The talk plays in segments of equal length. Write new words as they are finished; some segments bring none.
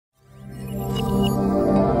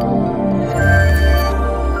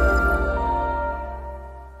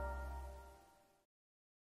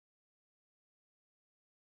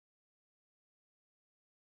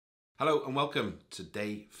Hello and welcome to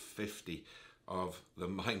day 50 of the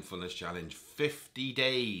Mindfulness Challenge. 50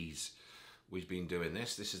 days we've been doing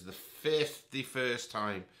this. This is the 51st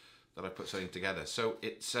time that I put something together. So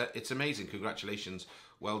it's amazing. Congratulations.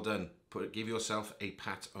 Well done. Give yourself a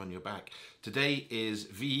pat on your back. Today is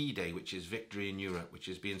VE Day, which is Victory in Europe, which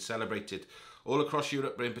is being celebrated all across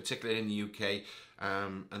Europe, but in particular in the UK.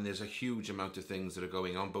 And there's a huge amount of things that are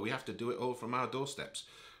going on, but we have to do it all from our doorsteps.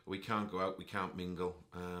 We can't go out, we can't mingle,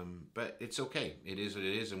 but it's okay. It is what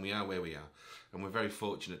it is, and we are where we are. And we're very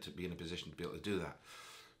fortunate to be in a position to be able to do that.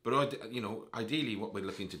 But, ideally what we're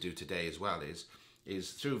looking to do today as well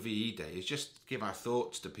is through VE Day, is just give our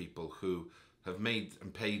thoughts to people who have made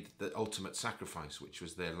and paid the ultimate sacrifice, which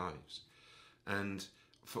was their lives. And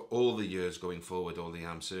for all the years going forward, all the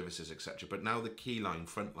armed services, etc. But now the key line,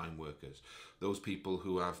 frontline workers, those people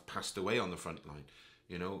who have passed away on the front line,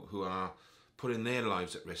 who are putting their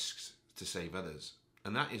lives at risk to save others.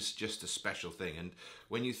 And that is just a special thing. And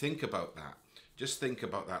when you think about that, just think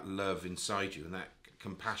about that love inside you and that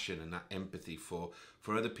compassion and that empathy for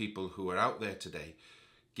other people who are out there today,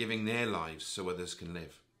 giving their lives so others can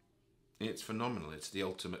live. It's phenomenal. It's the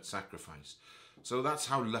ultimate sacrifice. So that's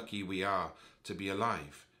how lucky we are to be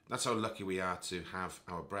alive. That's how lucky we are to have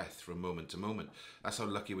our breath from moment to moment. That's how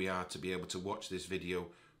lucky we are to be able to watch this video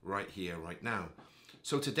right here, right now.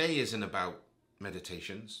 So today isn't about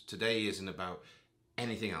meditations. Today isn't about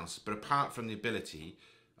anything else, but apart from the ability,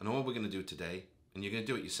 and all we're going to do today, and you're going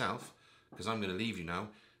to do it yourself, because I'm going to leave you now,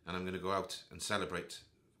 and I'm going to go out and celebrate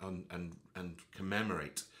and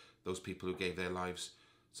commemorate those people who gave their lives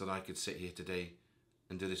so that I could sit here today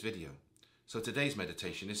and do this video. So today's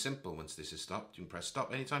meditation is simple. Once this is stopped, you can press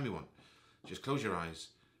stop anytime you want. Just close your eyes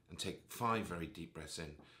and take 5 very deep breaths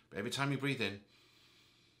in. But every time you breathe in,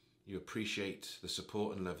 you appreciate the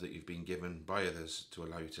support and love that you've been given by others to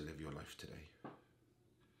allow you to live your life today.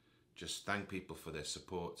 Just thank people for their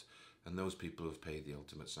support and those people who have paid the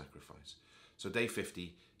ultimate sacrifice. So day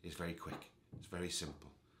 50 is very quick. It's very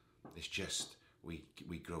simple. It's just we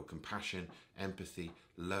grow compassion, empathy,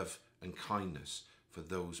 love and kindness for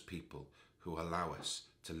those people who allow us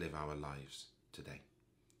to live our lives today.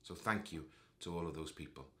 So thank you to all of those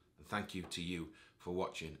people. And thank you to you for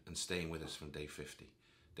watching and staying with us from day 50.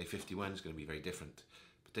 Day 51 is going to be very different.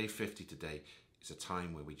 But day 50 today is a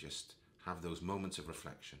time where we just have those moments of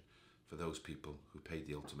reflection for those people who paid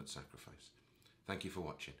the ultimate sacrifice. Thank you for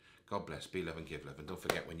watching. God bless, be love and give love. And don't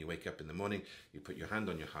forget, when you wake up in the morning, you put your hand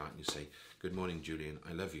on your heart and you say, good morning, Julian,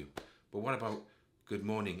 I love you. But what about good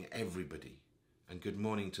morning, everybody? And good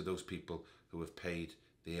morning to those people who have paid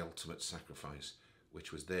the ultimate sacrifice,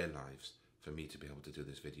 which was their lives, for me to be able to do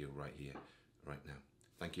this video right here, right now.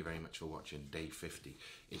 Thank you very much for watching day 50.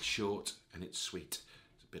 It's short and it's sweet.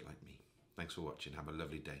 It's a bit like me. Thanks for watching. Have a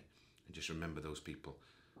lovely day. And just remember those people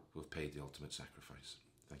who have paid the ultimate sacrifice.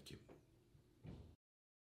 Thank you.